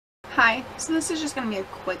Hi, so this is just going to be a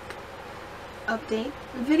quick update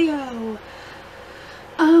video.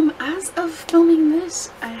 As of filming this,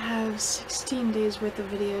 I have 16 days worth of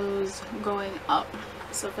videos going up.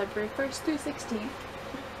 So February 1st through 16th.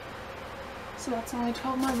 So that's only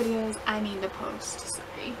 12 more videos I need to post.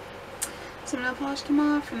 Sorry. Some nail polish came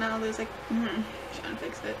off and now there's like, trying to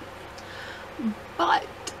fix it. But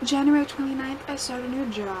January 29th, I start a new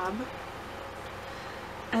job.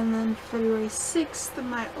 And then February 6th,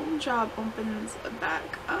 my old job opens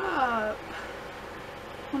back up.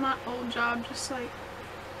 Well, not old job, just like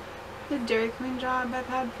the Dairy Queen job I've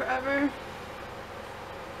had forever.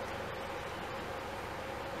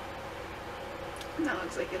 And that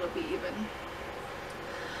looks like it'll be even.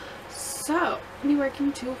 So, I'll be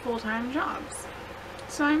working 2 full-time jobs.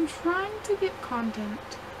 So I'm trying to get content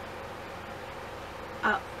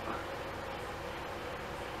up.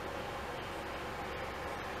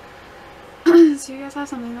 So you guys have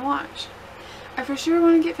something to watch. I for sure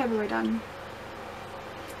want to get February done.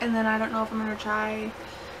 And then I don't know if I'm going to try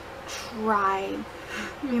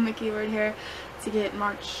being the keyword here, to get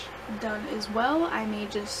March done as well. I may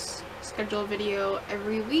just schedule a video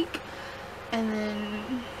every week and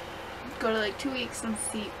then go to like 2 weeks and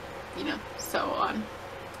see, you know, so on.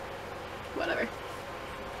 Whatever.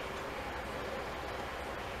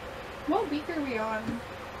 What week are we on?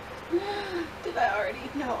 Did I already?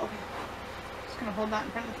 No. Okay. Gonna hold that in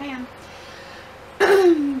front of the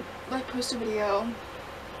fan. Like, post a video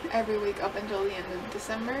every week up until the end of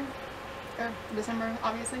December, or December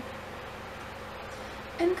obviously,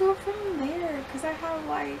 and go from there, because I have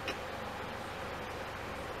like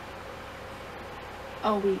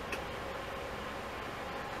a week.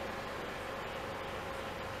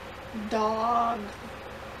 Dog.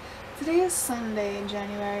 Today is Sunday,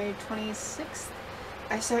 January 26th.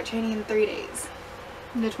 I start training in 3 days,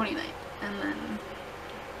 the 29th. And then,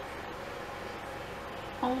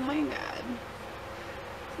 oh my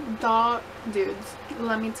god, dudes,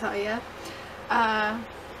 let me tell you,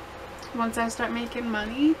 once I start making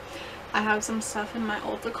money, I have some stuff in my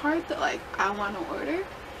Ulta cart that like I want to order.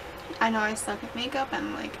 I know I suck at makeup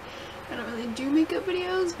and like I don't really do makeup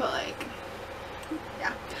videos, but like,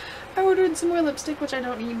 yeah, I ordered some more lipstick, which I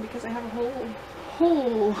don't need because I have a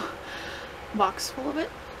whole box full of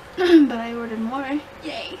it. But I ordered more.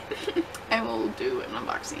 Yay! I will do an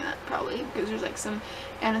unboxing of that probably, because there's like some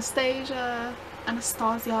Anastasia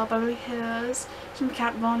Beverly Hills, some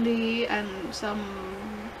Kat Von D, and some,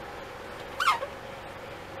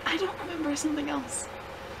 I don't remember, something else.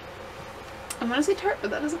 I'm gonna say Tarte,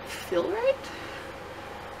 but that doesn't feel right.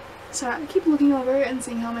 So I keep looking over and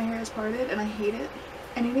seeing how my hair is parted, and I hate it.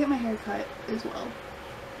 I need to get my hair cut as well.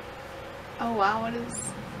 Oh wow, what is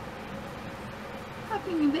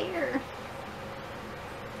happening there?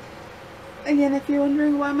 Again, if you're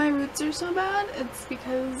wondering why my roots are so bad, it's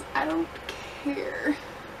because I don't care.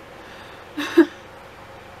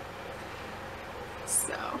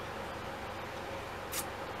 So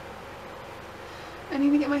I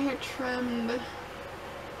need to get my hair trimmed.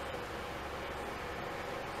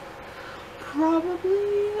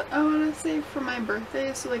 Probably, I want to say for my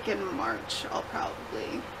birthday, so like in March I'll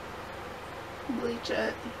probably bleach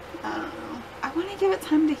it. I don't know. I want to give it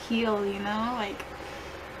time to heal, you know, like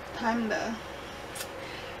time to,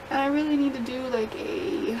 and I really need to do like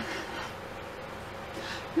a,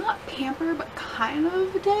 not pamper, but kind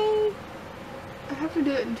of day. I have to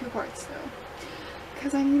do it in 2 parts though,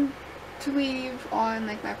 because I need to leave on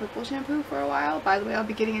like my purple shampoo for a while. By the way, I'll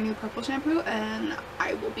be getting a new purple shampoo and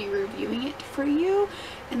I will be reviewing it for you,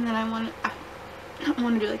 and then I want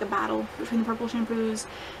to do like a battle between the purple shampoos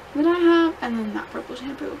that I have and then that purple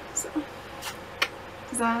shampoo. So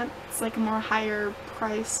that's like a more higher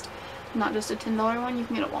priced, not just a $10 one you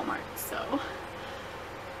can get at Walmart. So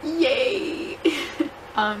yay.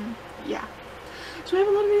 Yeah, so I have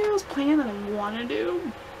a lot of videos planned that I want to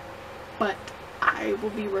do, but I will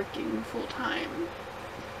be working full time,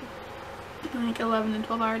 like 11 and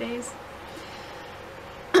 12 hour days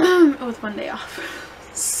with 1 day off.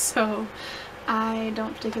 So I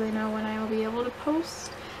don't particularly know when I will be able to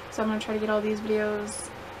post, so I'm going to try to get all these videos.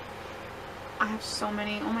 I have so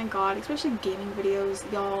many, oh my god, especially gaming videos,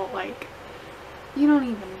 y'all, like, you don't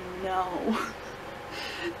even know.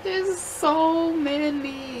 There's so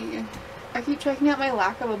many. I keep checking out my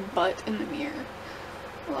lack of a butt in the mirror.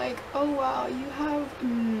 Like, oh wow, you have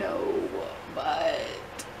no butt.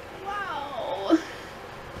 Wow.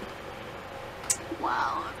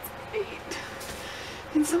 Wow, that's great.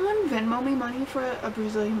 Can someone Venmo me money for a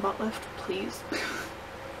Brazilian butt lift, please?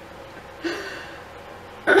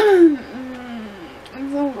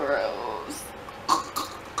 It's so gross.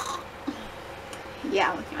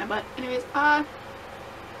 Yeah, look at my butt. Anyways,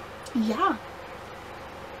 yeah.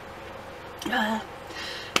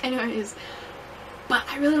 Anyways, but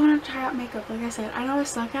I really want to try out makeup. Like I said, I know I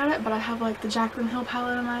suck at it, but I have like the Jaclyn Hill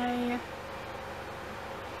palette in my,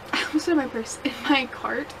 I almost said my purse, in my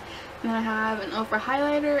cart. And then I have an Ofra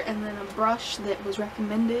highlighter, and then a brush that was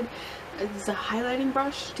recommended. It's a highlighting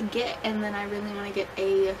brush to get, and then I really want to get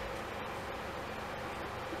a,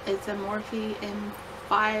 it's a Morphe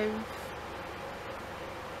M510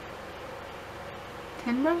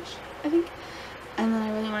 brush, I think. And then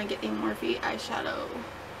I really want to get a Morphe eyeshadow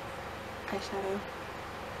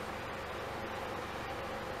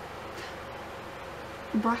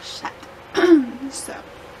brush set.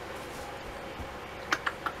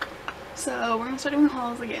 So we're gonna start doing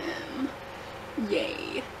hauls again.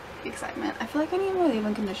 Yay. Excitement. I feel like I need more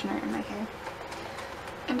leave-in conditioner in my hair.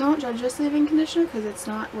 And don't judge this leave-in conditioner because it's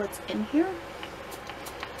not what's in here.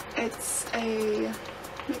 It's a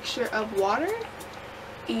mixture of water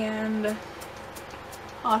and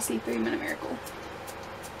Aussie 3-Minute Miracle,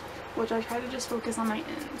 which I try to just focus on my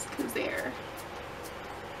ends because they're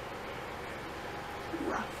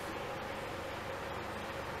rough.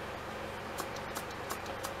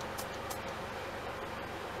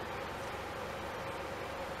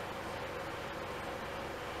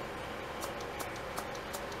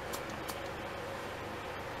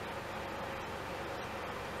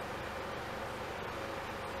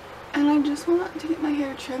 And I just want to get my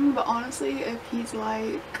hair trimmed, but honestly, if he's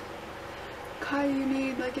like, Kai, you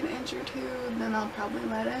need like an inch or two, then I'll probably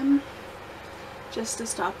let him, just to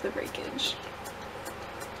stop the breakage.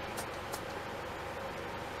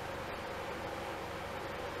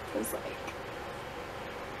 Cause like,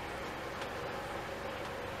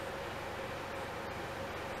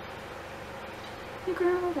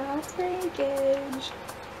 girl, that's breakage.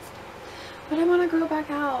 But I want to grow back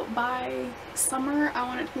out by summer. I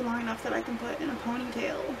want it to be long enough that I can put in a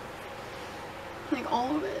ponytail. Like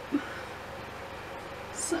all of it.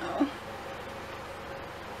 So.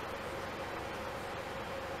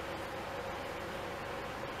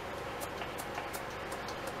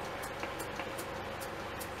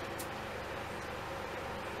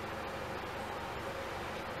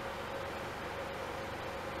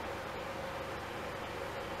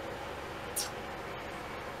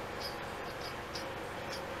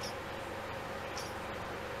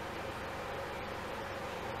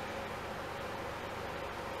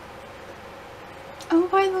 Oh,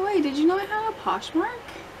 by the way, did you know I have a Poshmark?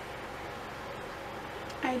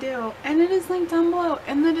 I do, and it is linked down below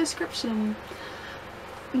in the description.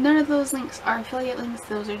 None of those links are affiliate links,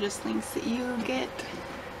 those are just links that you get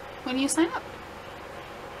when you sign up.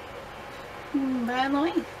 By the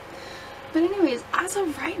way. But anyways, as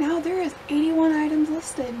of right now, there is 81 items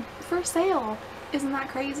listed for sale. Isn't that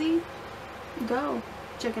crazy? Go.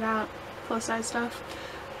 Check it out. Plus size stuff.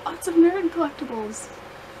 Lots of nerd collectibles.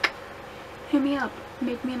 Hit me up,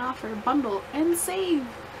 make me an offer, bundle, and save!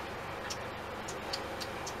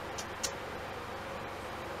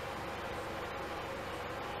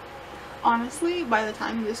 Honestly, by the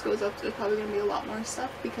time this goes up, there's probably going to be a lot more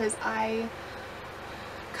stuff because I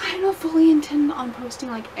kind of fully intend on posting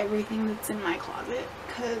like everything that's in my closet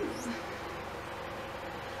because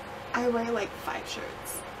I wear like 5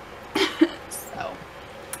 shirts. So,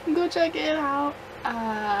 go check it out.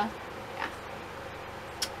 Yeah.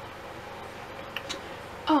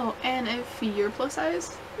 Oh, and if you're plus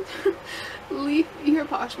size, leave your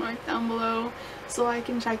Poshmark down below so I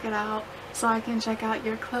can check it out, so I can check out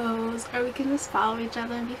your clothes, or we can just follow each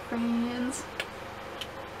other and be friends.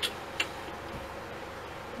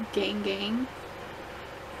 Gang gang.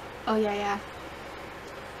 Oh yeah, yeah.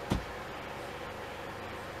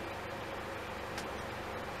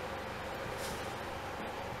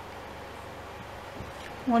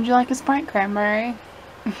 Would you like a Sprite cranberry?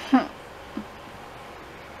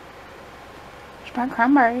 Sprite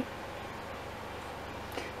cranberry.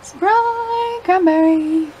 Sprite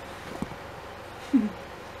cranberry.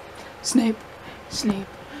 Snape, Snape,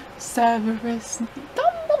 Severus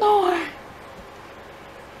Dumbledore.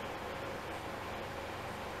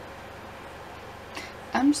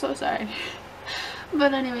 I'm so sorry.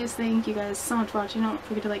 But anyways, thank you guys so much for watching. Don't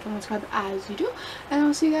forget to like and subscribe as you do. And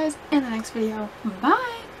I'll see you guys in the next video.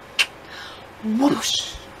 Bye.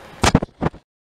 Whoosh.